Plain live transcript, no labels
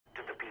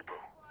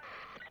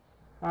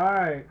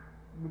Alright,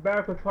 we're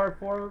back with part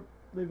 4.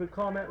 Leave a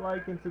comment,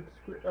 like, and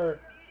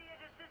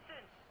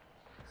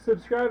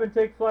subscribe and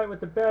take flight with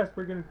the best.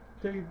 We're gonna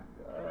take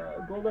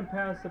Golden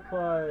Pass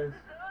supplies.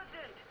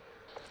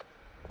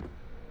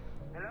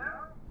 Hello?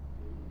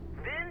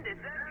 Vind, is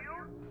that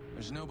you?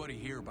 There's nobody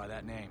here by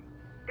that name.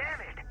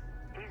 Damn it!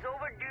 He's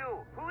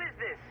overdue. Who is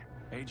this?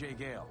 AJ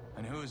Gale.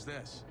 And who is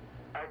this?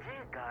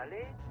 Ajay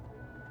Gale?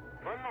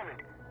 One moment.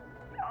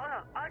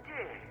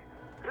 Ajay!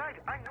 Right,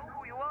 I know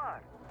who you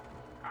are.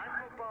 I'm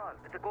Gopal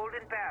with the Golden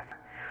Pass.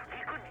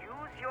 We could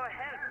use your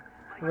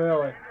help.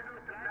 Really?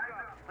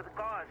 For the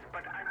cause,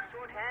 but I'm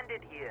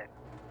short-handed here.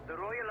 The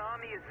Royal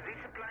Army is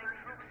resupplying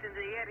troops in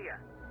the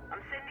area. I'm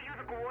sending you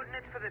the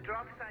coordinates for the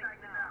drop site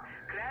now.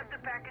 Grab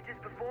the packages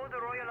before the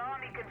Royal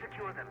Army can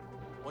secure them.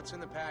 What's in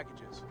the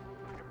packages?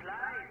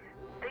 Supplies.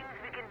 Things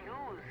we can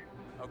use.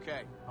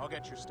 Okay, I'll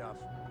get your stuff.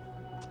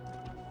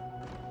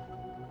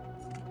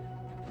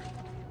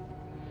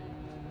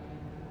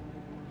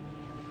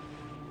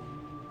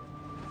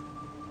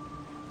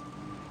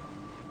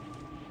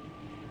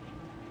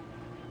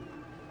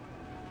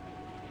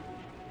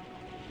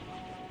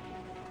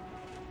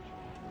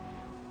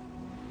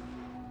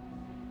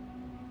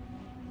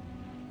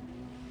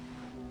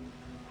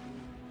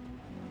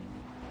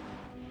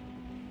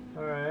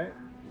 Alright.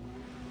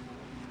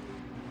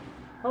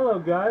 Hello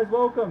guys,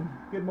 welcome.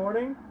 Good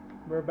morning.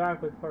 We're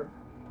back with part.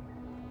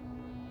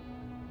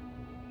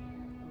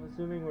 I'm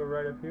assuming we're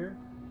right up here.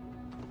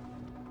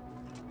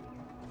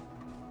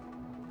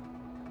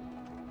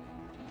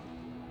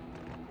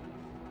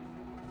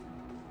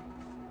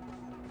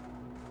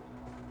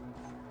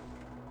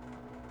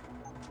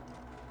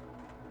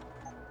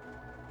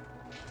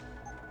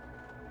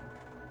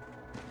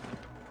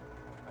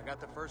 I got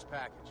the first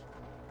package.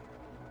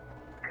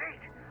 Great.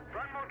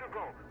 One more to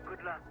go.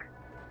 Good luck.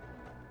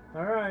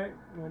 Alright,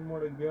 one more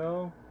to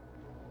go.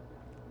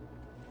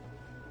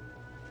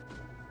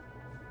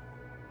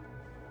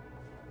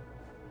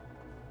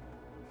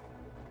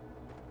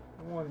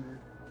 I wonder.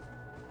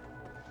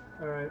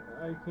 Alright,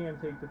 I can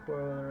take the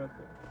four-wheeler up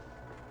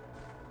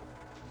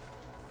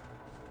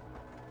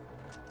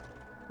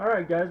there.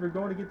 Alright guys, we're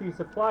going to get these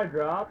supply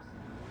drops.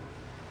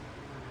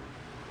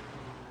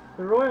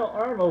 The Royal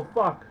Arm, oh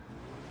fuck.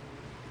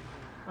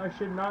 I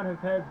should not have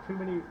had too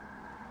many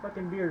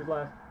fucking beers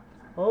last.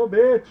 Oh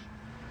bitch!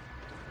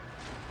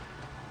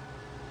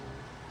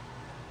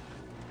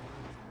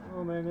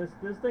 Oh man,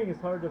 this thing is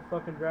hard to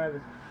fucking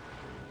drive.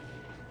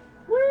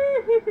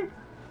 Whee!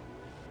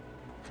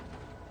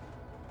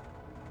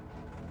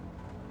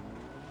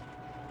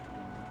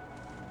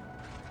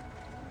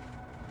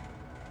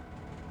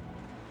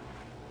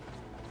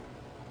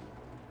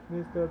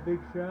 Missed a big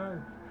shot.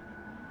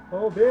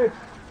 Oh bitch!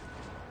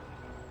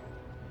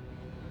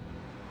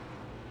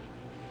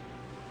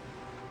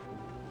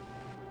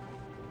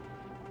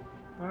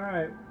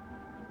 Alright,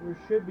 we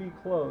should be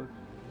close.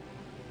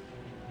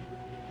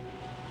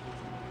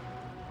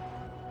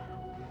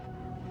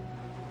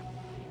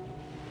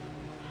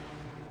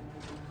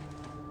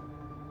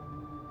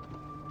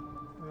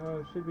 Oh,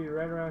 it should be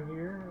right around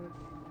here.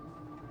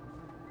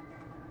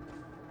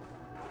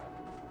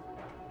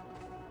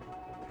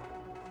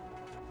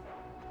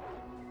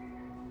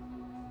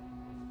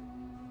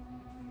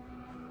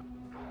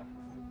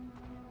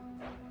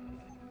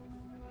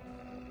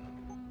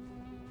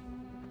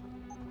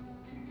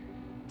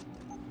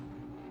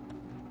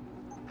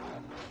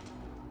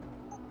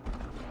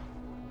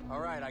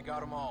 Alright, I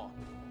got them all.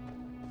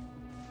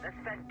 That's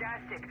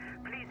fantastic.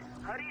 Please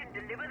hurry and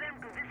deliver them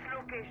to this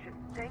location.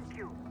 Thank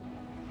you.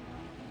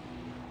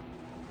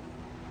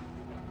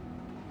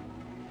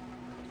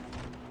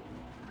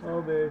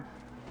 Oh bitch.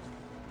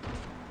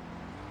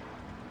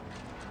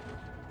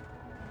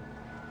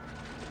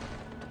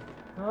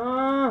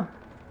 Ah!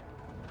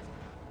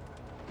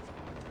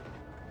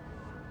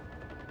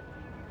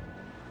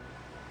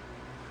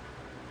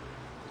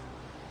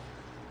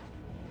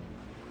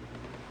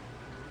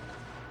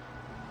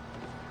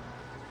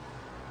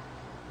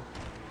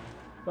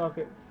 Fuck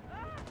it.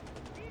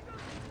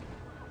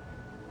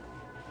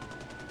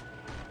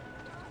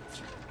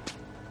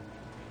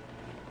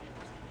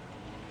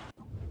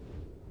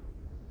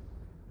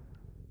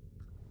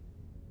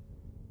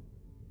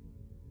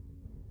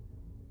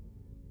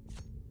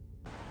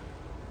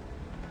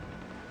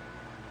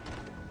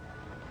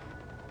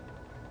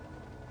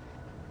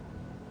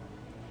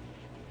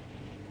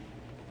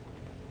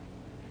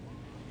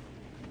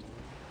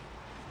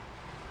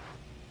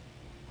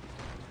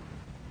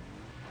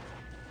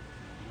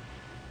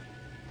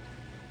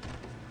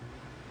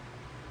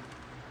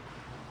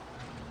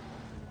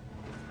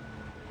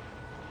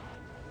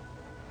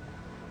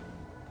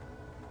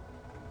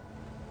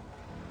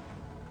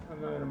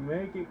 I'm not gonna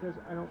make it because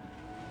I don't.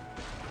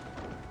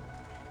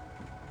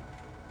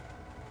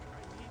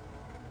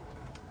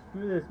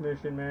 Screw this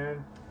mission,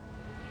 man.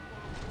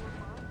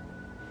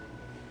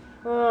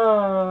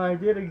 Oh, I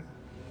did.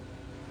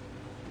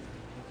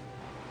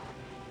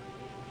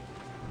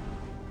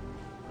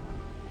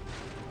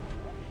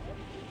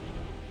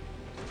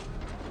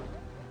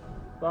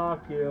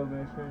 Fuck you,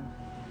 mission.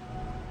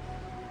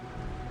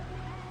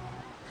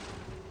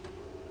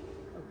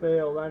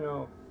 failed, I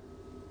know.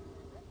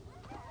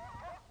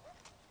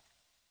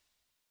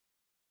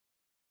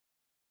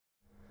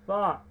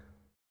 Fuck.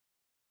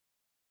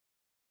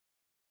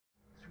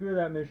 Screw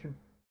that mission.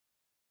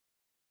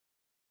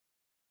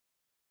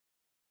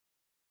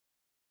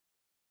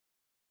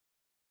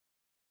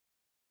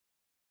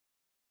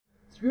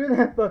 Screw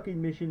that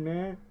fucking mission,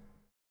 man.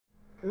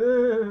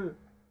 Ugh.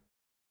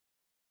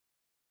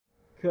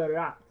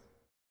 Corrupt.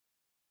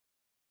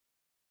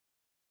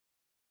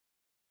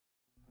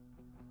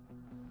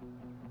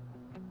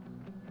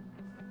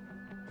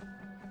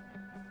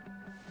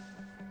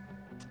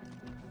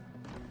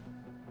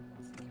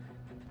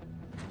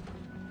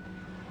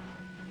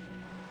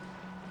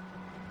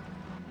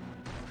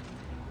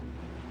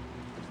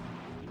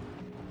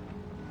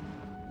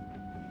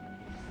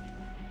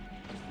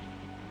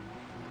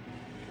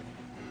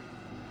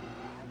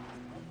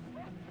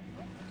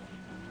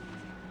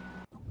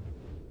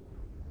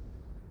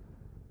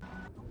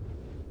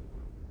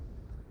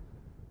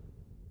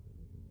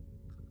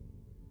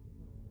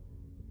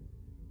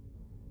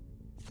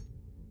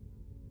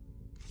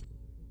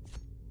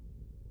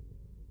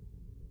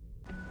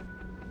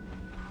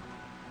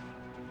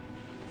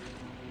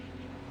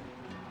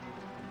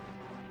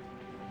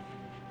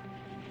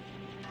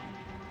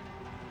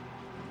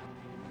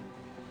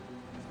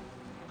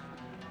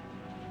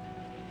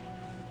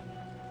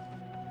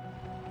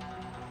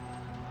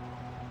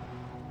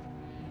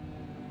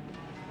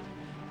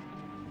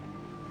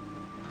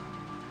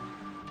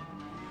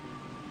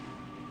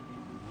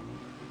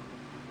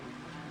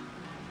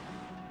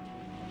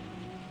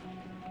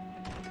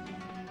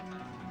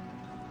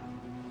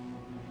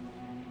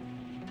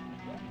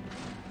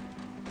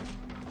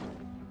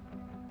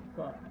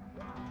 Fuck.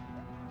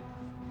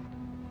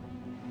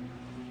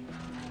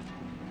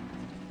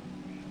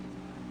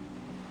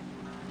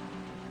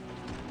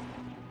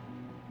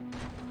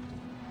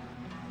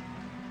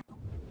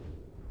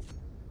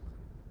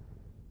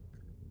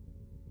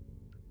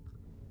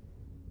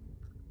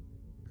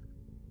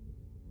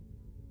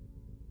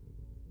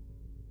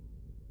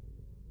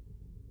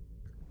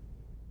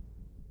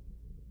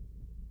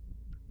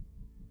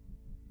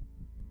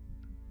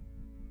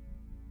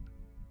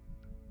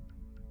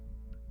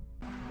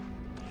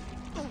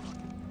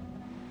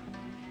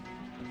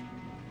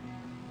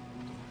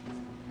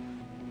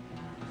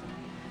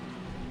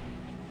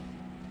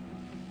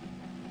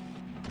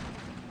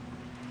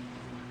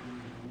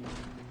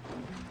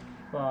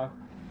 Fuck.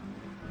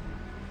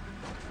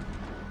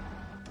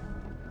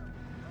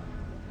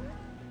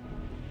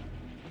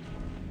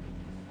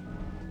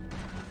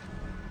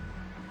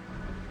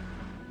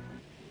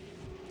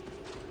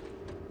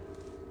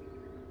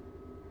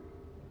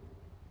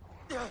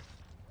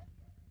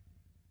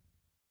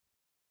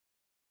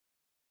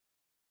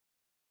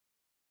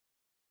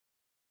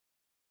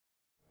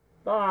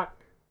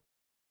 Fuck.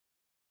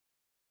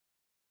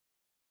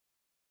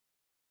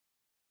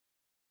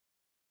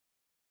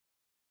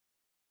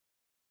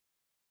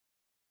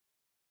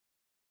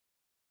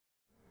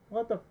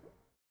 What the f-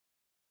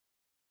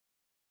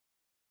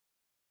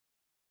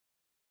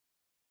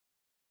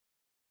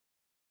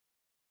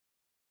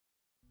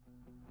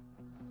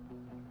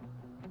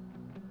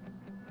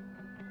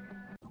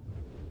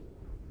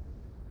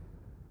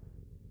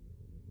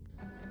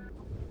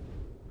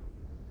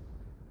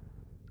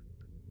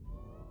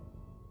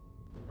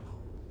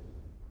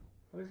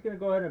 I'm just gonna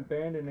go ahead and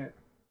abandon it.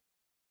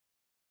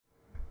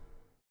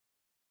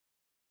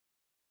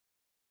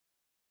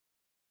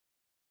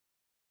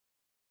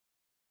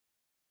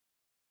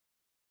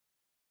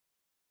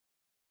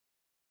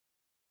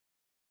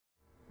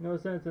 No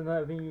sense in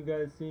having you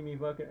guys see me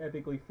fucking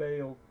epically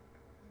fail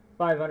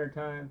 500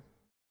 times.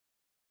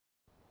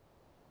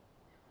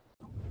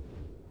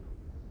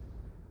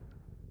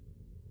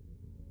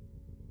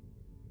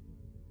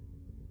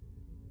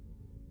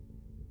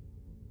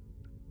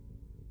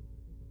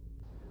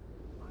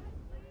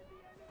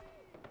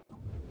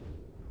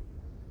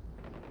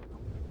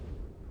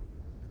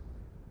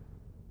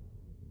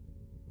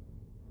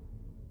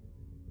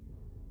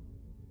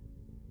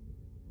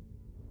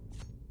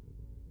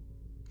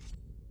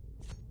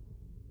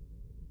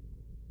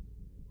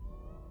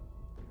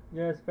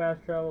 Yes,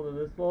 fast travel to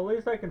this. Well, at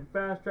least I can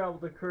fast travel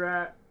to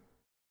Karat.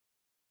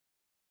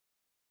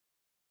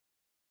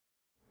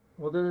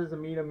 Well, this is a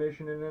meet a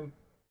mission and then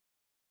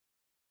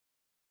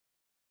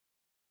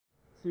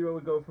see where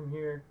we go from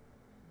here.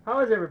 How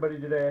is everybody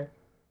today?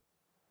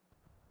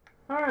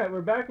 Alright,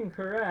 we're back in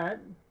Karat.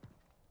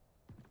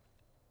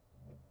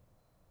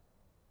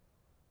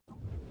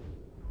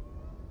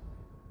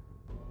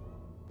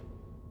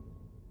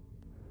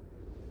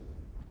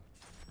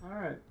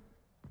 Alright.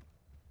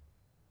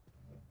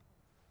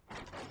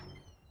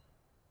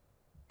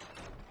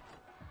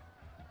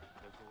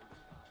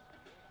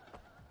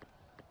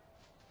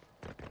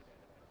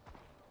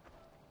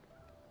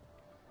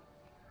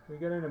 We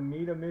got an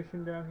Amita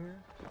mission down here.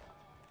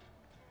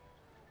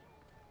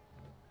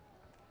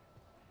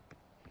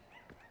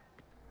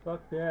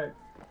 Fuck that.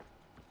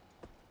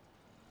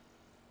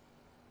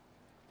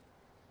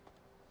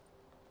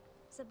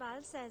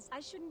 Sabal says I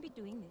shouldn't be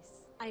doing this.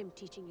 I am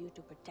teaching you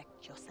to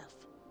protect yourself.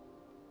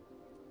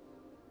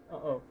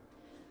 Uh-oh.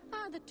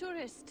 Ah, the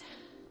tourist.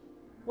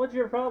 What's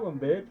your problem,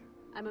 bitch?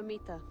 I'm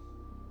Amita.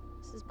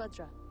 This is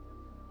Bhadra.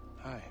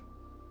 Hi.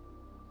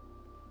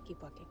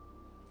 Keep working.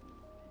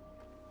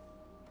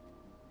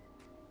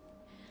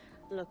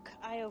 Look,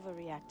 I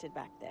overreacted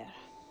back there.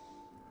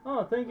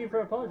 Oh, thank you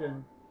for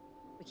apologizing.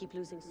 We keep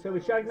losing. So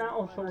we shag now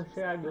or shall we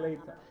shag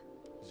later?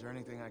 Is there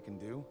anything I can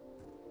do?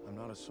 I'm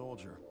not a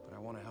soldier, but I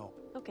want to help.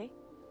 Okay.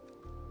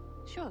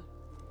 Sure.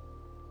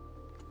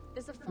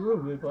 There's a Ooh,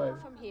 farm good far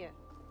plan. from here.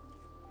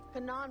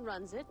 Kanan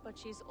runs it, but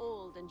she's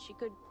old and she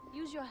could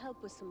use your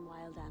help with some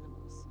wild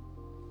animals.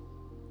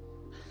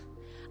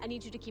 I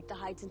need you to keep the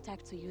hides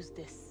intact, so use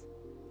this.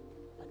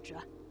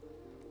 Bhadra.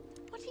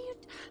 What are you...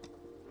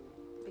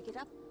 Pick it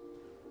up.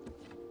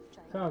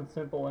 Try it. Sounds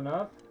simple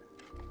enough.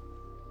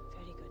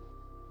 Very good.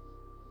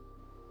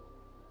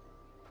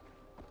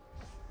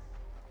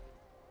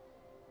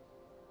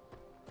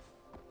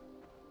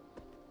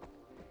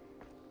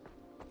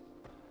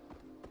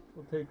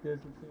 We'll take this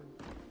and see.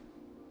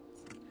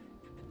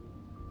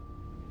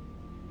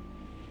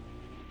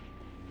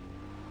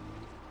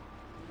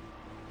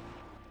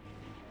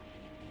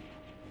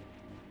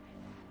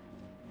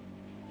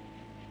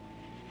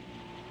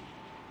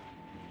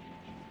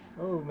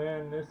 Oh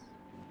man, this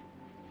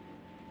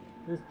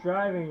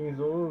driving is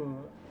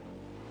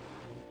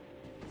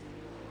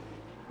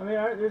I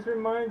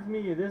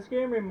mean, this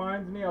game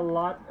reminds me a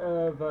lot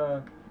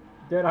of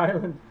Dead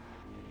Island.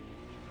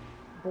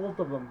 Both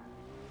of them,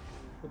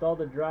 with all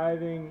the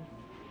driving.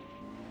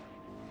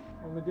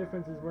 Only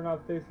difference is we're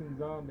not facing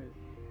zombies.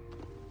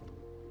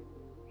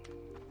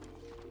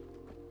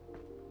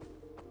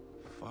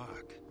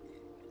 Fuck.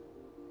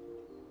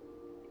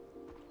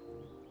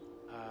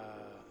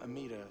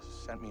 Amita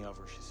sent me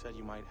over. She said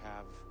you might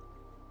have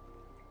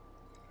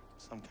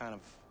some kind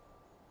of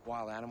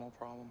wild animal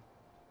problem.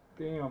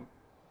 Damn.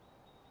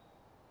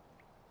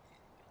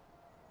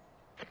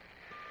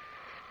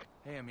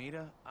 Hey,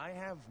 Amita, I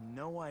have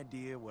no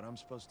idea what I'm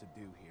supposed to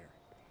do here.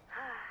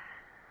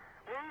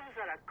 Wolves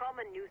are a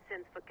common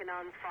nuisance for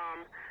Kanan's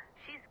farm.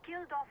 She's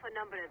killed off a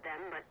number of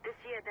them, but this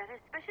year they're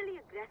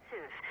especially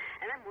aggressive,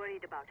 and I'm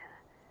worried about her.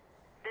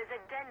 There's a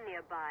den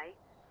nearby.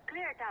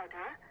 Clear it out,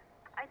 huh?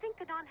 I think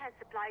Kanan has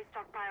supplies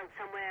stockpiled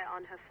somewhere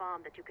on her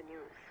farm that you can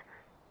use.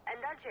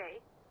 And Ajay,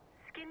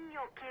 skin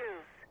your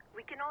kills.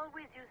 We can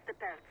always use the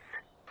pelts.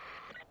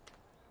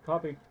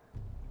 Copy.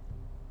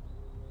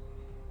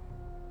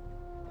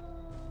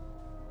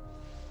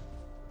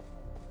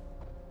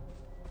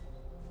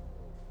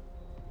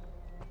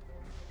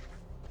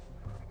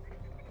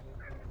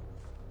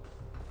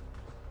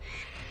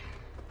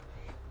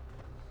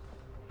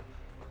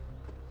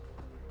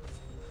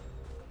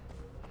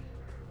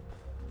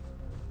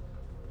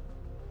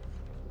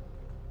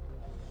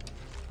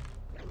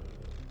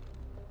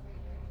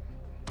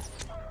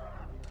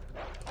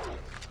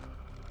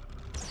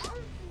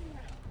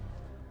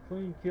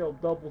 Clean kill,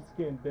 double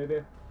skin,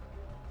 baby.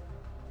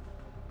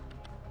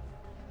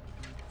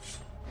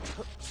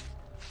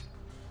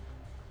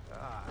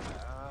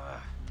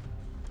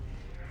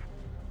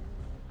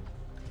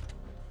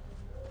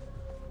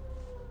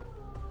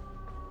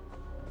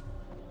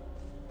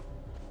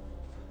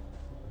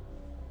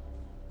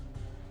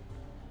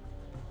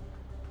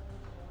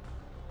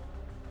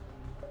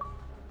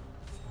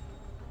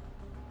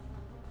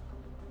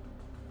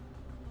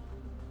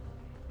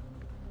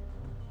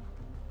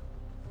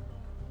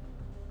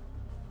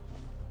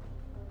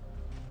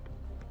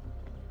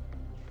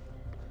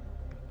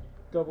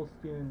 Double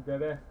skin,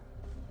 baby.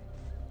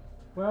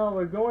 Well,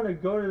 we're going to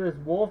go to this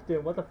wolf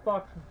den. What the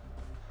fuck?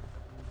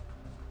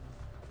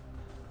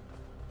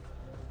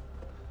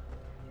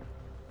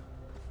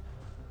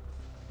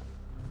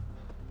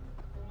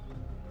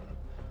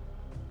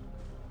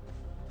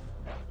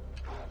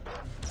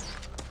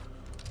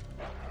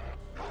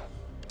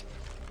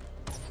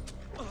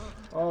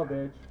 Oh,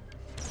 bitch.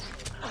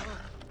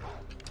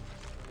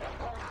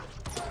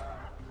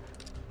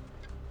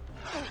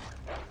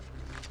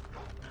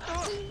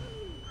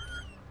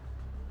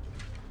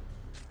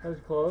 That was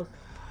close.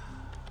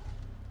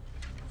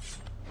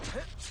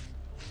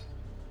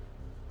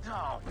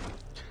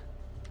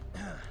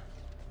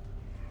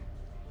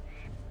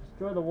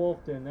 Destroy the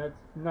wolf den. That's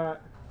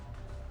not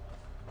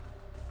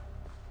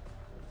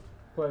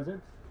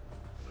pleasant.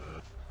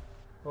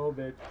 Oh,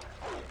 bitch.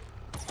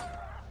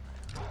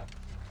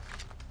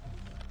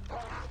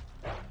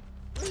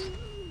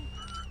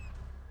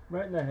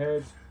 Right in the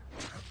head.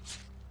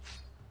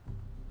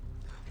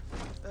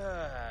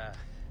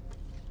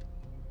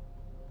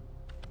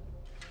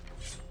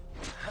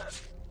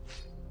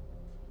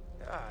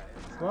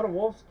 A lot of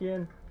wolf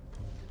skin.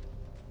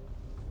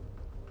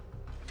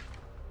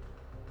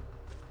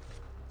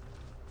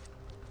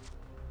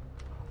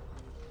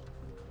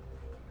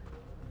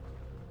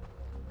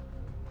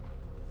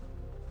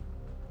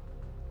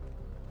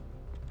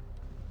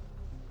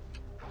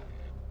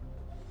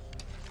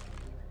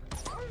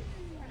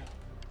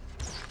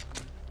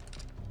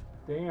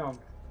 Damn.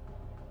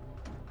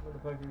 What the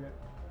fuck is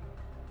that?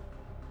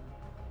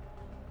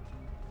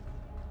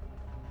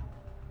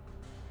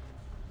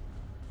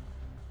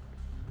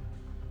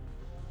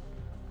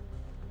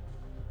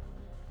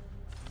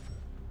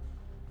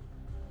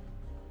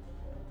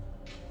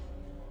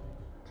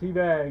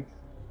 Teabags.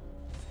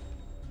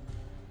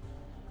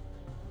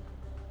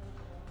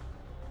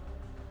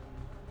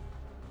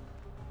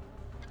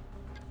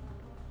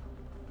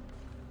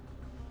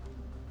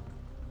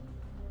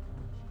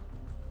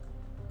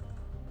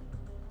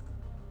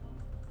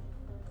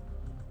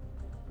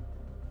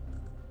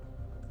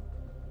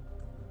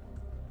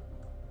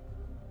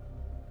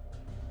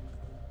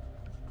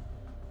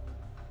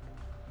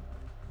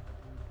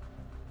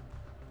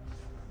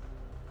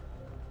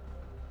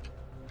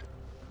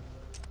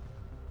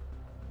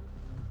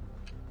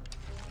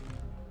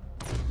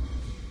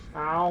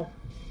 Ow.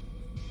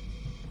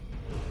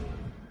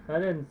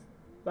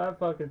 That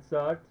fucking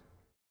sucked.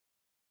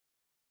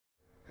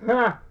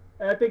 Ha!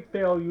 Epic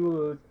fail, you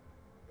lose.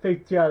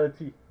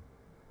 Fatality.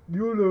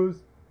 You lose.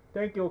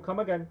 Thank you, come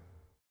again.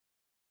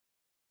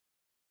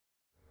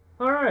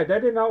 Alright,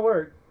 that did not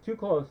work. Too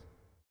close.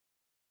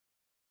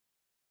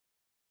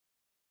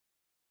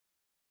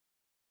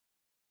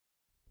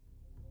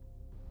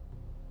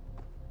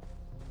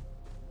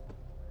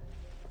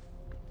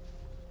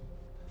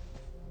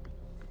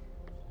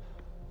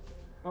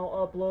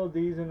 I'll upload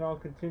these and I'll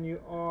continue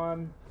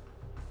on.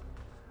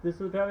 This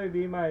will probably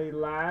be my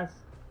last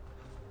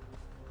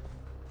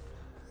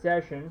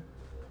session.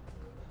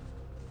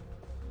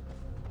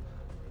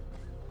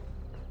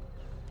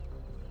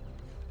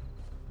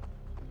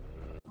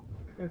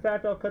 In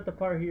fact, I'll cut the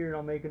part here and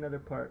I'll make another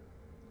part.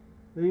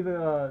 Be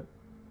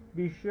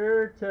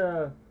sure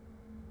to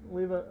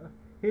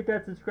hit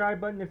that subscribe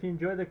button if you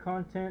enjoy the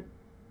content.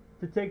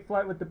 To take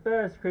flight with the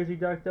best, Crazy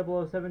Dark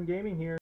 007 Gaming here.